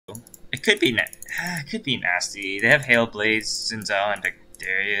It could be it could be nasty. They have Hail Blades, Zinzao, and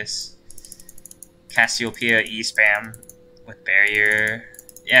Darius. Cassiopeia E-spam with barrier.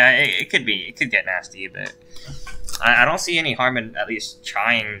 Yeah, it could be. It could get nasty, but I don't see any harm in at least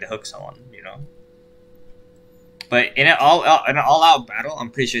trying to hook someone, you know. But in an all-out battle,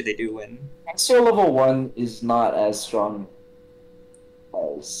 I'm pretty sure they do win. Extra level 1 is not as strong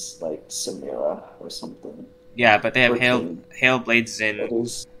as like Samira or something. Yeah, but they have Hail Blades in.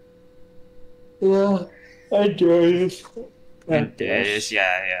 Yeah, and Darius. And Darius,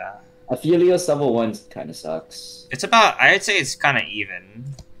 yeah. Aphelios level 1 kind of sucks. It's about, I'd say it's kind of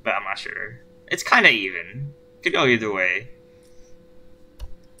even, but I'm not sure. It's kind of even. Could go either way.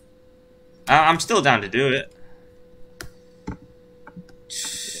 I'm still down to do it.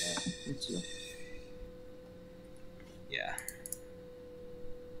 Yeah, me too. Yeah.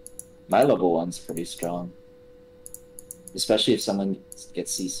 My level 1's pretty strong. Especially if someone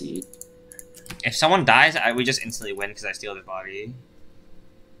gets CC'd. If someone dies, we just instantly win because I steal their body.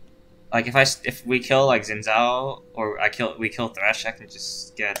 Like if we kill like Zinzao or we kill Thresh, I can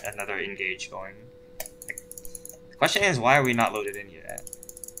just get another engage going. Like, the question is, why are we not loaded in yet?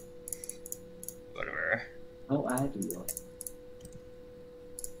 Whatever. Oh, I do.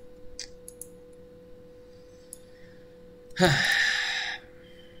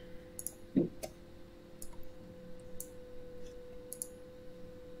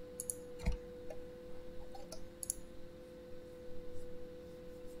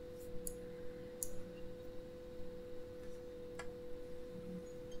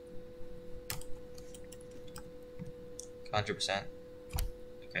 %.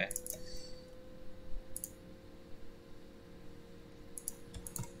 Okay.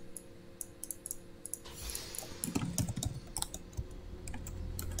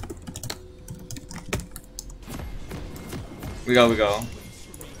 We go.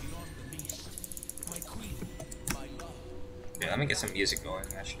 Yeah, let me get some music going,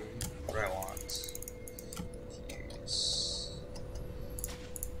 actually. What do I want?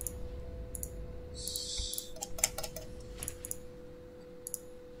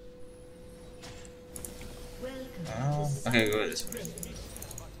 Okay, go this way.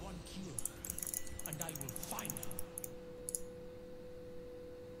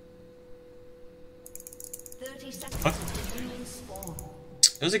 What?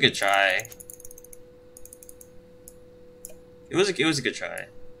 It was a good try. It was a good try.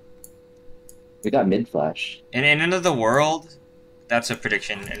 We got mid flash. In End of the World, that's a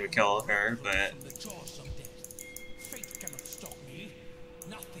prediction, and we kill her. But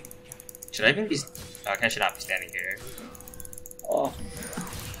should I even be? Okay, I should not be standing here. Oh.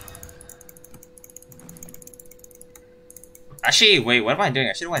 Actually, wait, what am I doing?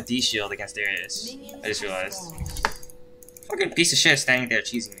 I should have went D-shield against Darius. I just realized. Fucking piece of shit standing there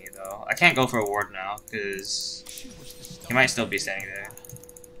cheesing me, though. I can't go for a ward now, because he might still be standing there.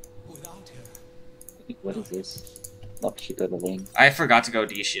 What is this? Look, should go to lane. I forgot to go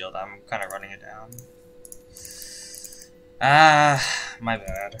D-shield. I'm kind of running it down. My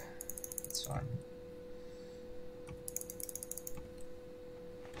bad. It's fine.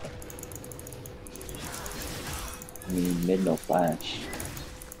 I mean, mid no flash.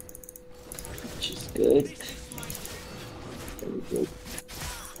 Which is good. Very good.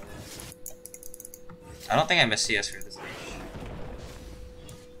 I don't think I missed CS for this leash.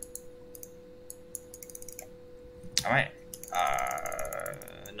 Alright.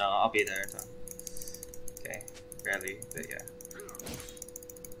 No, I'll be there. So. Okay. Barely, but yeah.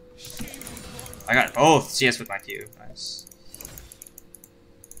 I got both CS with my Q. Nice.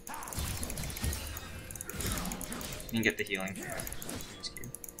 You can get the healing.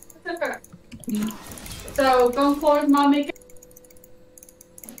 So, going forward, mommy.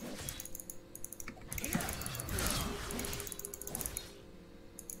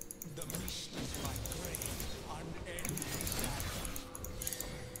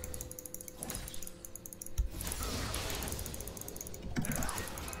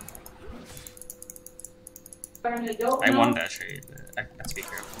 I won that trade, but I have to be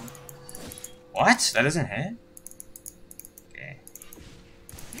careful. What? That doesn't hit? Okay.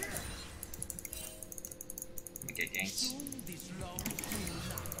 Let me get ganked.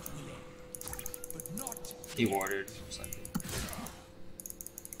 He warded.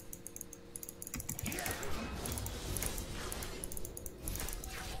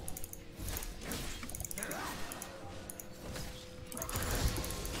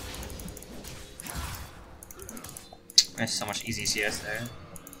 There's so much easy CS there.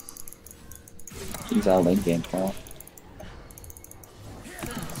 He's out lane game, pal.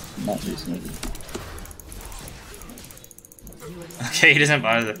 Not using it. Okay, he doesn't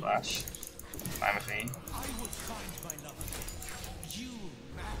bother the flash. fine with me.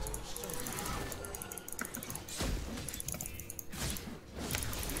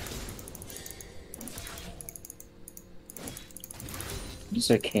 What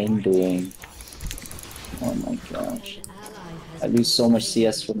is Arcane doing? Oh my gosh. I lose so much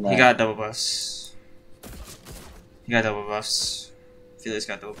CS from that. He got double buffs. He got double buffs. Felix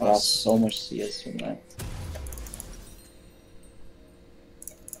got double I lost buffs. so much CS from that.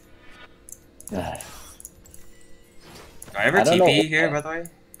 God. Do I ever I don't know TP why. here, by the way?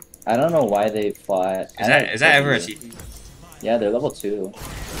 I don't know why they fought. Is that ever a TP? Yeah, they're level 2.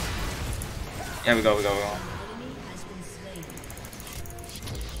 Yeah, we go.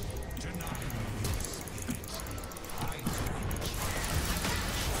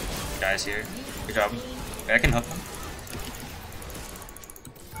 Guys here. Good job. Wait, I can help him.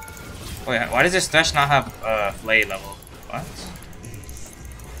 Wait, why does this Thresh not have Flay level? What?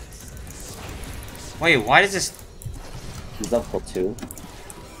 Wait, why does this... He's level 2.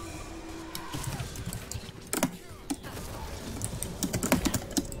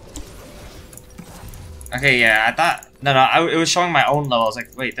 Okay, yeah, I thought... No, it was showing my own level. I was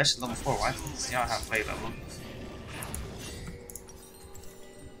like, wait, that's level 4. Why does he not have Flay level?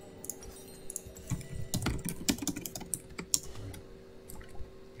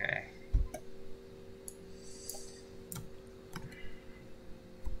 Okay.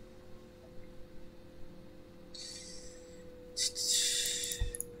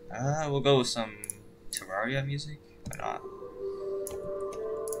 We'll go with some Terraria music. Why not?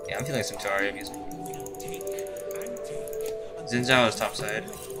 Yeah, I'm feeling some Terraria music. Xin Zhao is top side.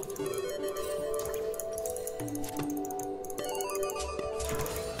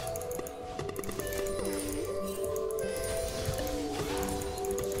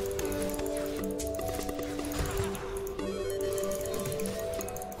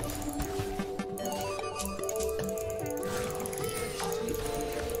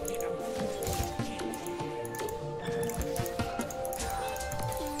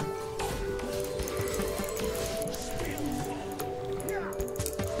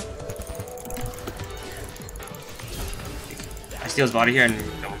 I steal his body here and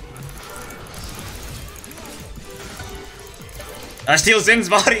no. I steal Zin's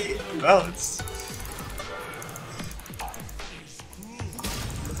body! Well, it's...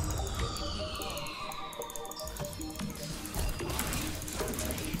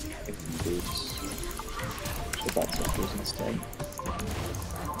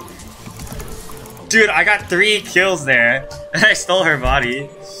 Dude, I got 3 kills there. And I stole her body.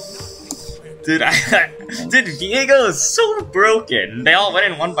 Dude, dude, Viego is so broken. They all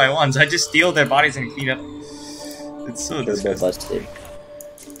went in 1 by 1, so I just steal their bodies and clean up. It's so disgusting.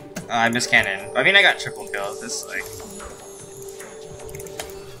 I missed cannon. I mean, I got triple kills. It's like...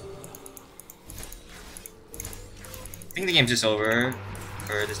 I think the game's just over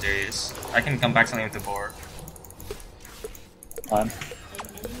for this Darius. I can come back to something with the board. On.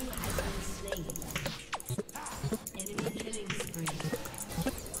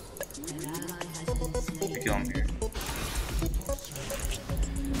 Kill him here.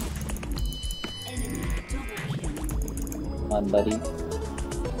 Come on, buddy.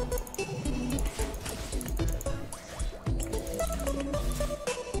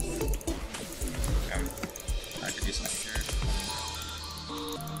 I could do something here.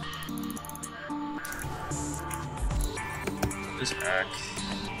 Just back.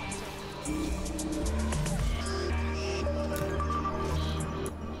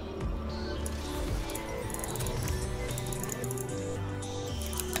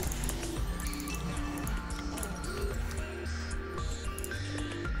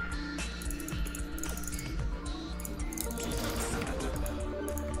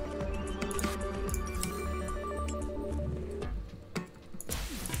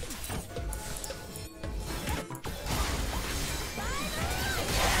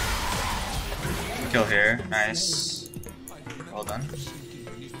 Kill here, nice. Well done.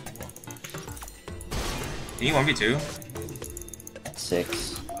 Can you 1v2?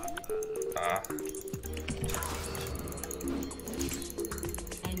 6.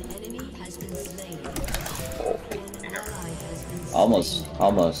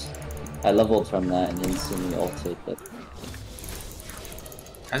 Almost. I leveled from that and instantly ulted, but...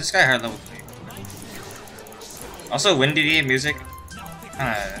 How's this guy hard level 3? Also, Wind DD music,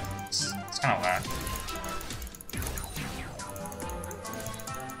 it's kinda whack.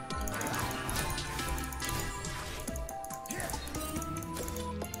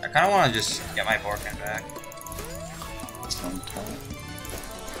 I kinda wanna just get my Borkin back.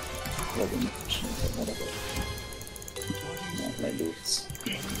 Whatever. Not my boots.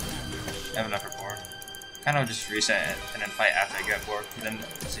 I have enough for 4. Kind of just reset it and then fight after I get 4, then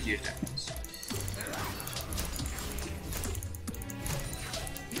it's a huge difference.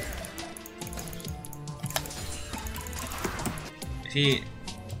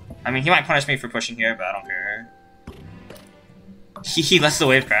 I mean, he might punish me for pushing here, but I don't care. He lets the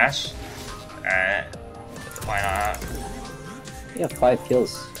wave crash. Alright. Why not? You have 5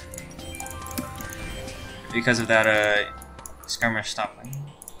 kills. Because of that, skirmish stopping.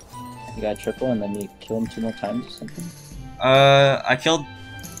 You got triple and then you kill him 2 more times or something? I killed...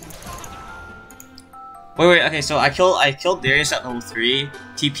 Wait, okay, so I killed Darius at level 3,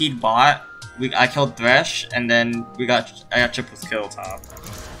 TP'd bot, I killed Thresh, and then I got triple kill top.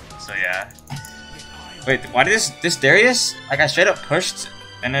 So yeah. Wait, why did this Darius? Like, I straight up pushed,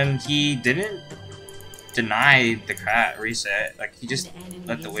 and then he didn't deny the reset. Like, he just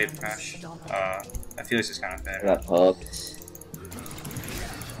let the wave crash. I feel this is kind of I fair. got hooked.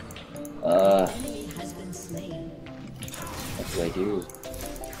 What do I do?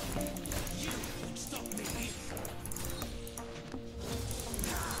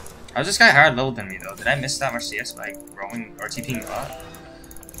 How's this guy higher level than me though? Did I miss that much CS by growing or TPing bot?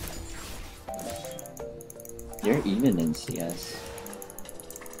 You're even in CS.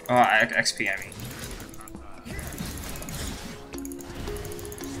 Oh, XP I mean.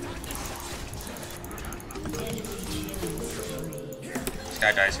 This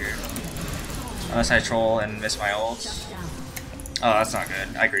guy dies here. Unless I troll and miss my ult. Oh, that's not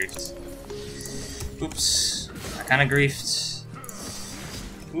good. I griefed. Oops. I kinda griefed.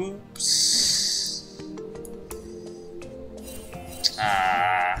 Oops.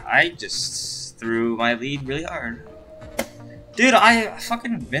 I just threw my lead really hard. Dude, I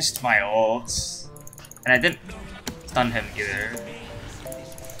fucking missed my ult. And I didn't stun him either.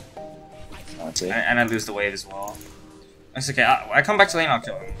 Okay. And I lose the wave as well. It's okay, I come back to lane, I'll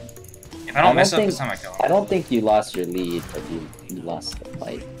kill him. If I don't mess up this time, I kill him. I don't think you lost your lead, but you lost the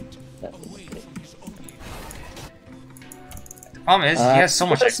fight. The problem is, he has so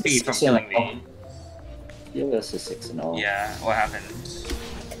much XP from killing me. Give us a 6-0. Yeah, what happened?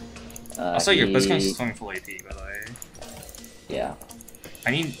 Also, your Blitzcrank is going full AP, by the way. Yeah.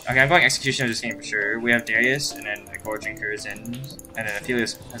 Okay, I'm going execution of this game for sure. We have Darius, and then the Core Drinker is in, and then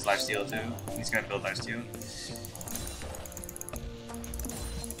Aphelios has lifesteal too. He's gonna build lifesteal.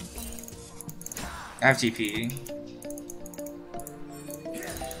 I have TP.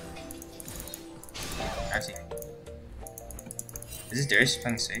 I have TP. Is this Darius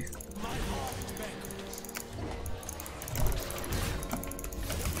playing safe?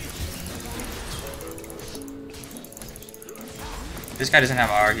 This guy doesn't have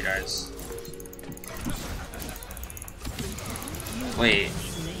R, he dies. Wait.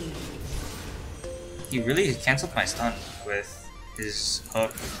 He really cancelled my stun with his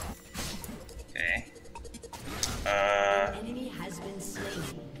hook. Okay.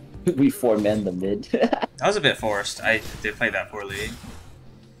 We 4-man the mid. That was a bit forced. I did play that poorly.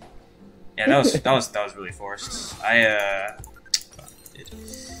 Yeah, that was really forced. I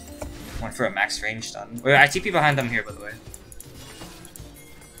went for a max range stun. Wait, I TP behind them here, by the way.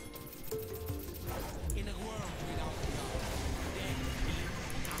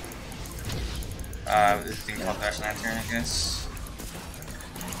 This thing called Dash Lantern, I guess.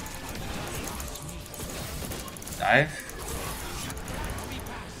 Dive?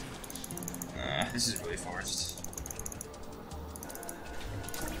 This is really forced.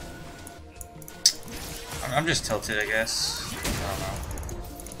 I'm just tilted, I guess. I don't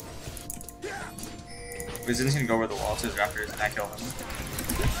know. Vision's gonna go over the wall to his raptors and I kill him.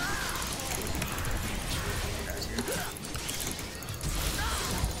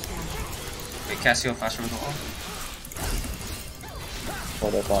 Wait, Cassio flash over the wall. Oh,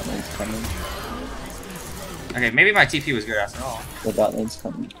 the bot lane's coming. Okay, maybe my TP was good after all. The bot lane's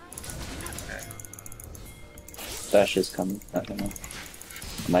coming. Okay. Dash is coming. I don't know.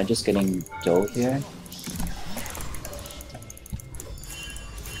 Am I just getting dough here?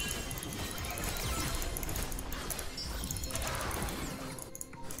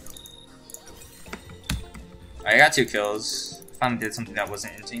 I got 2 kills. Finally did something that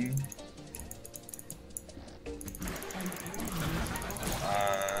wasn't inting.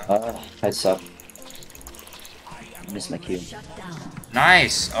 I suck. I missed my Q.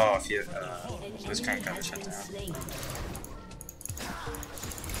 Nice! Oh, if you was trying to cover shut down.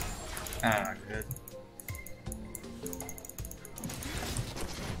 Not good.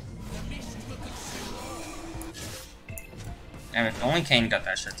 Damn, if only Kane got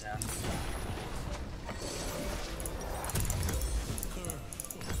that shut down.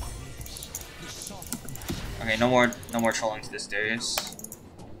 Okay, no more trolling to this Darius.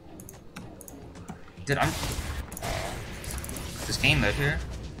 Dude, I'm. Does Kane live here?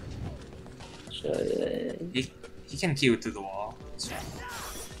 He can Q through the wall.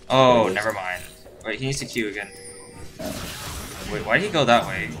 Oh, never mind. Wait, he needs to Q again. Wait, why did he go that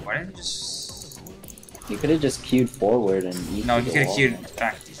way? Why didn't he just... You could have just queued forward and eat. No, he could have queued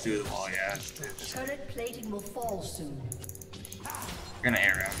back through the wall, yeah. Turret plating will fall soon. We're gonna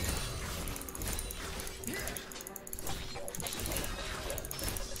air him.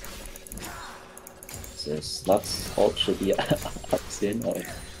 This Lux ult should be up soon. Or...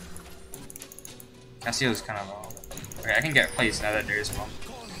 Cassio's kind of low. Okay, I can get plates now that there is one.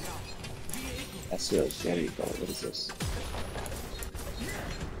 Cassio, there you go. What is this?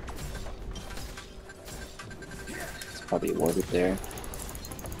 It's probably a warded there.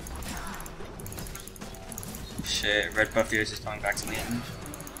 Shit, red buff here is just going back to lane.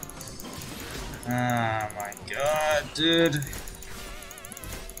 Oh my god, dude.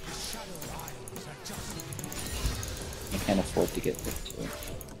 I can't afford to get picked too.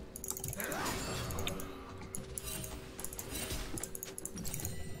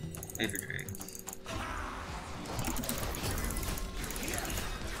 Favorite Drake.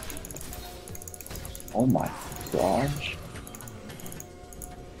 Oh my gosh.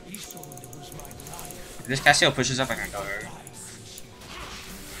 If this Cassio pushes up, I can kill her.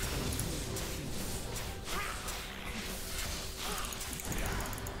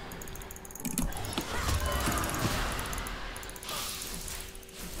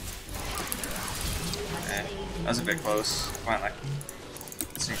 Okay, that was a bit close. Come on, like,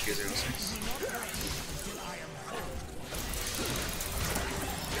 let's see Q 06.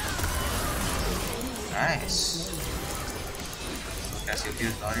 Nice. Cassio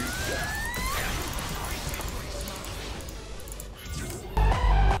Q's body.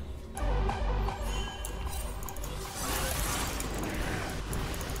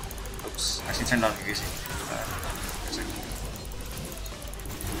 Oops, actually turned on the music. Music.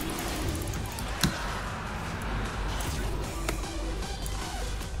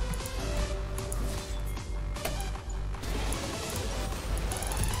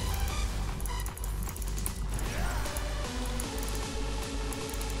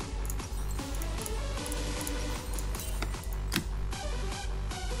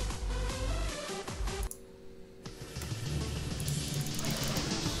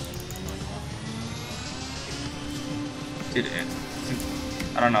 Dude,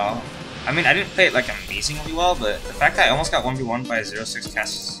 I don't know. I mean, I didn't play it like amazingly well, but the fact that I almost got 1v1 by a 0-6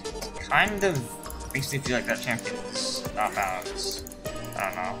 cast kind of makes me feel like that champion is not balanced. I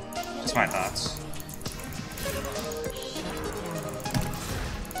don't know. Just my thoughts.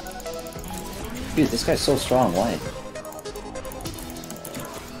 Dude, this guy's so strong. Why?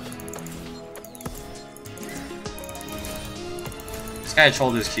 This guy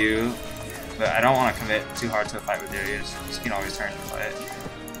trolled his Q, but I don't want to commit too hard to a fight with Darius. He can always turn to fight.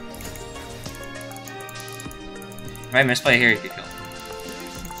 If I misplay here, he could kill.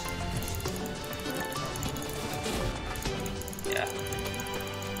 Yeah.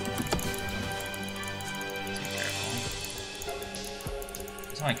 Be careful.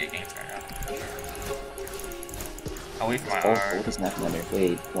 This might get games right now. I'll wait for my Oh, R. what is nothing under?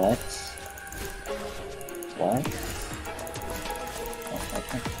 Wait, what? What? Oh, I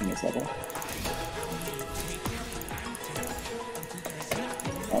can't in this level.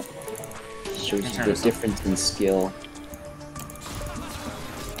 Oh. Shows you the difference in skill.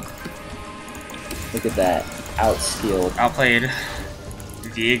 Look at that. Outskilled. Outplayed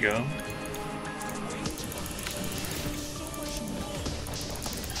Viego.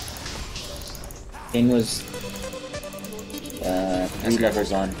 Kane was 3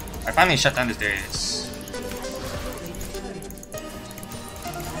 levels on. I finally shut down this Darius.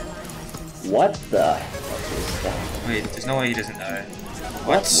 What the heck is that? Wait, there's no way he doesn't die.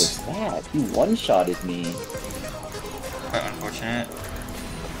 What was that? He one-shotted me. Quite unfortunate.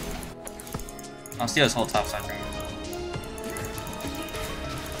 I'll steal his whole top side from him.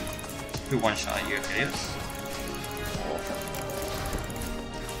 Who one-shot you, Phileas?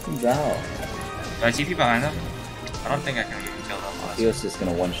 Who's out? Do I TP behind them? I don't think I can even kill them. Honestly. Theos is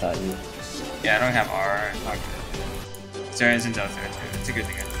gonna one-shot you. Yeah, I don't have R. It's not good. Zera's in Delta too. It's a good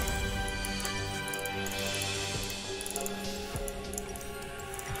thing.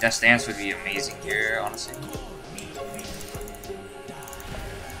 Death Stance would be amazing here, honestly.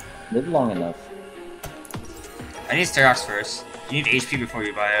 Live long enough. I need Sterox first. You need HP before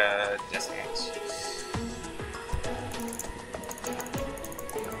you buy a Death Stance.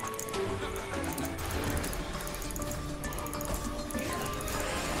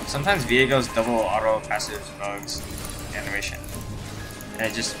 Sometimes Viego's double auto passive bugs animation. And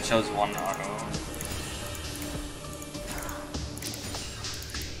it just shows one auto.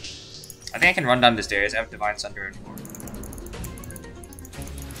 I think I can run down the stairs. I have Divine Sunder and 4.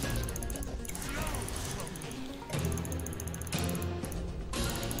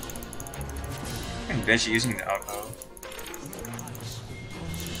 I can bitch using the alcohol.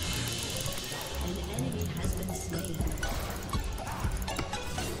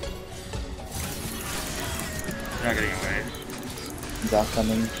 They're not getting away. Shin's out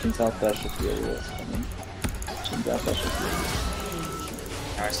coming. Shin's out flash if Viego is coming. Shin's out flash if Viego.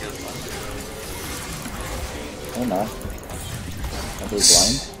 Now I steal the one. Oh no. Are they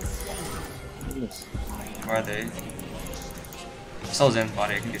blind? What is this? Where are they? Soul's in the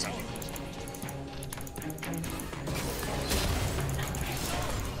body, I can do something.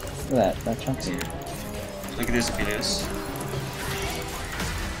 Look at that chunky. Look at this videos.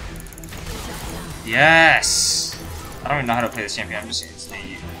 Yes! I don't even know how to play this champion, I'm just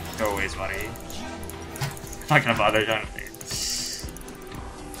instantly throw away his body. I'm not gonna bother trying to play it.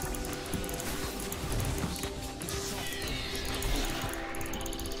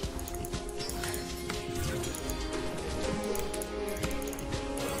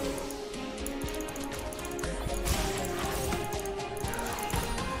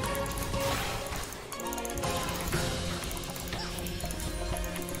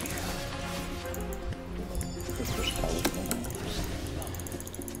 Let's push tower for now.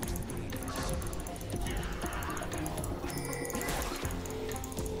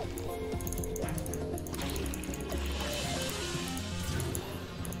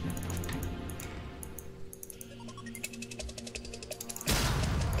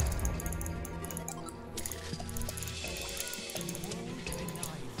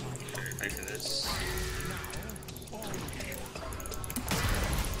 Ready for this.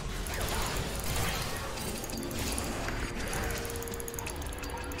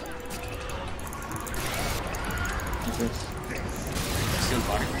 What's this? Steal the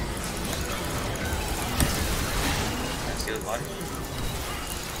body. Steal the body.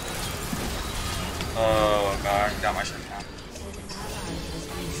 Oh god, got my shot down.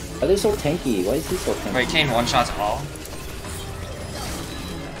 Why are they so tanky? Why is he so tanky? Wait, Kane one shots all.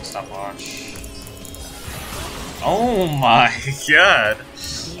 Stopwatch. Oh my god!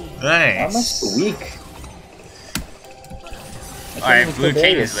 Why am I Nice. so weak? Alright, blue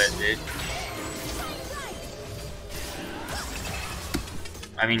Kane is lit, dude.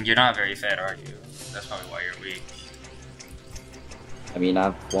 I mean, you're not very fed, are you? That's probably why you're weak. I mean, I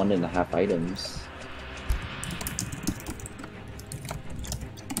have 1.5 items.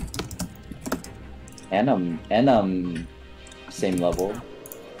 And I'm same level.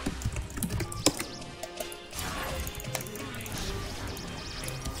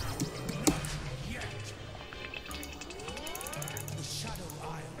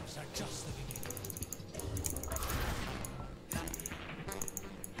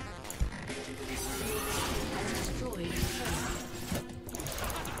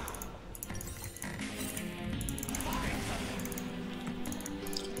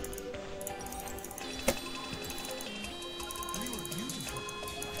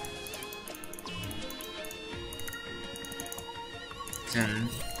 Then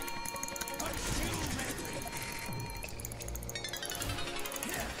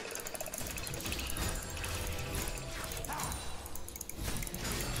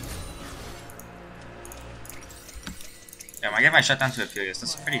damn, I get my shutdown to Aphelios.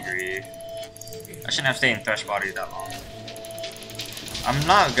 That's pretty greedy. I shouldn't have stayed in Thresh body that long. I'm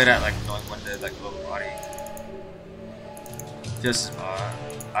not good at like knowing when to like low body. Just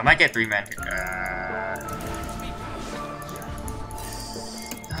I might get 3-man.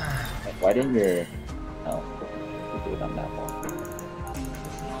 Why didn't your... Oh, you do it on that one.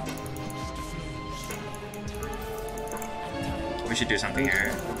 We should do something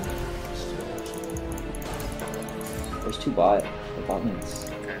here. There's 2 bot. The bot lane's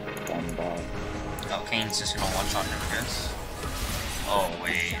Okay. down the bot. Oh, Kane's just gonna one-shot him, I guess. Oh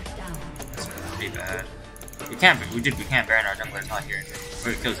wait, that's pretty bad. We can't Baron our jungler's not here.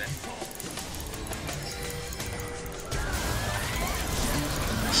 Wait, it kills it.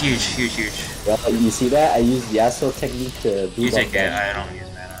 Huge, huge, huge. Well, you see that? I used Yasuo technique to blue You buff take it, dash. I don't use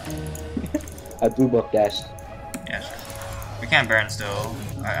mana. I blue buff dashed. Yeah, sure. We can't Baron still.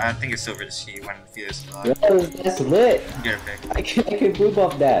 I think it's still risky when Felix is alive. Yo, that's lit! Get a pick. I can blue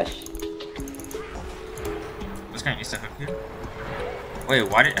buff dash. What's gonna use stuff up here?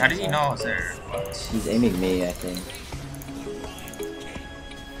 Wait, how did he know I was there? What? He's aiming me, I think.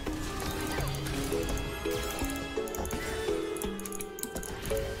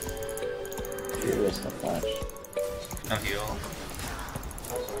 Risk a flash. No heal.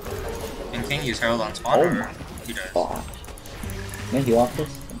 Can King use Herald on spawn Oh or my he does? gosh. Can I heal off this?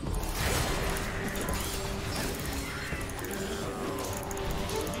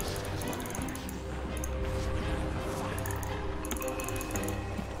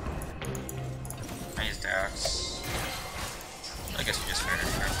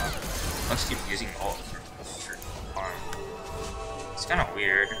 Let's keep using ult for farm. It's kind of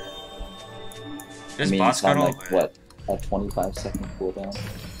weird. This I mean, bot it's not scuttle, like, but what, a 25-second cooldown?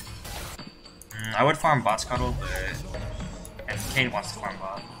 I would farm bot scuttle, but and Kane wants to farm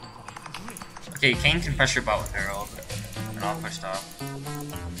bot. Okay, Kane can pressure bot with Herald, and I'll push top.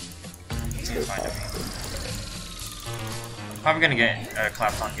 Seems fine to me. Probably gonna get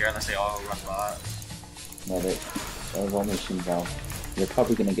clapped on here unless they all run bot. No, they're all machine valve. They're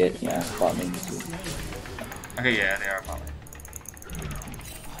probably gonna get, yeah, bot lane too. Okay, yeah, they are bot lane.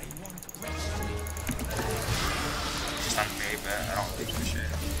 She's not great, but I don't really give a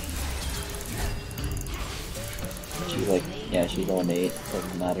shit. She's like, yeah, she's on 8,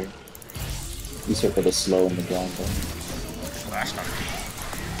 doesn't matter. Use her for the slow in the ground though. Flash on me.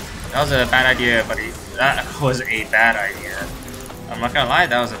 That was a bad idea, buddy. That was a bad idea. I'm not gonna lie,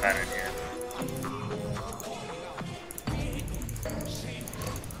 that was a bad idea.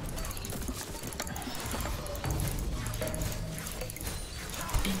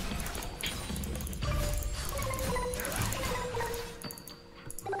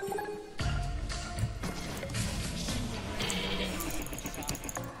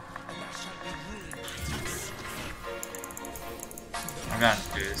 I'm gonna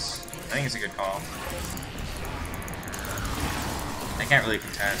do this. I think it's a good call. They can't really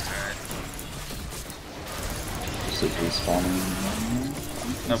contest, right? Just like respawning.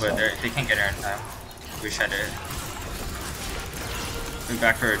 No, but they can't get her in time. We shed it. Move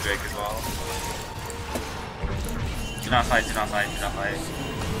back for a Drake as well. Do not fight, do not fight, do not fight.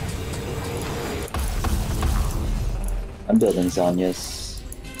 I'm building Zhonya's.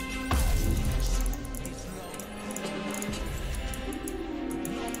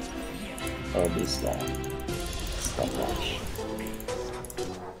 Oh, this stop flash.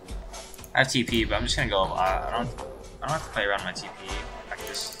 I have TP, but I'm just gonna go. I don't have to play around my TP. I can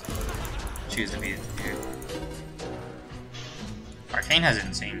just choose to be here. Arcane has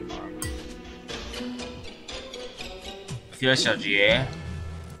insane farm. Fiosa GA.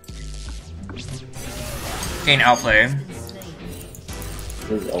 Kane outplay.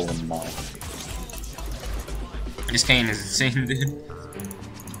 This is 0-9. This Kane is insane, dude.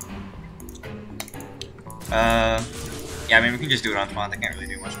 Yeah, I mean, we can just do it on spawn. They can't really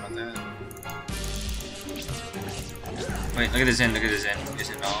do much about that. Wait, look at this in, look at this in. Is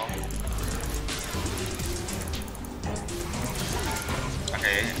it no?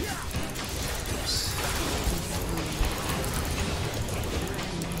 Okay. Oops.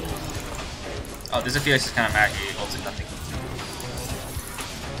 Oh, this Felix is kind of mad. He ulted nothing.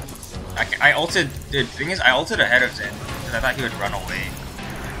 I ulted. The thing is, I ulted ahead of Zen because I thought he would run away.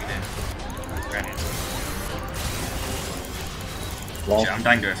 He didn't. He ran into it. Well, Shit, I'm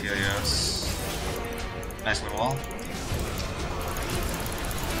dying to Aphelios. Nice little wall.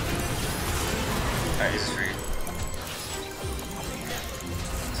 Alright, this is free.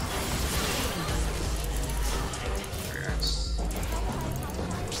 Very nice.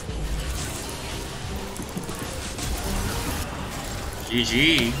 GG.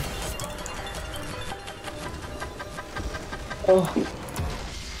 oh.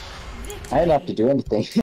 I didn't have to do anything.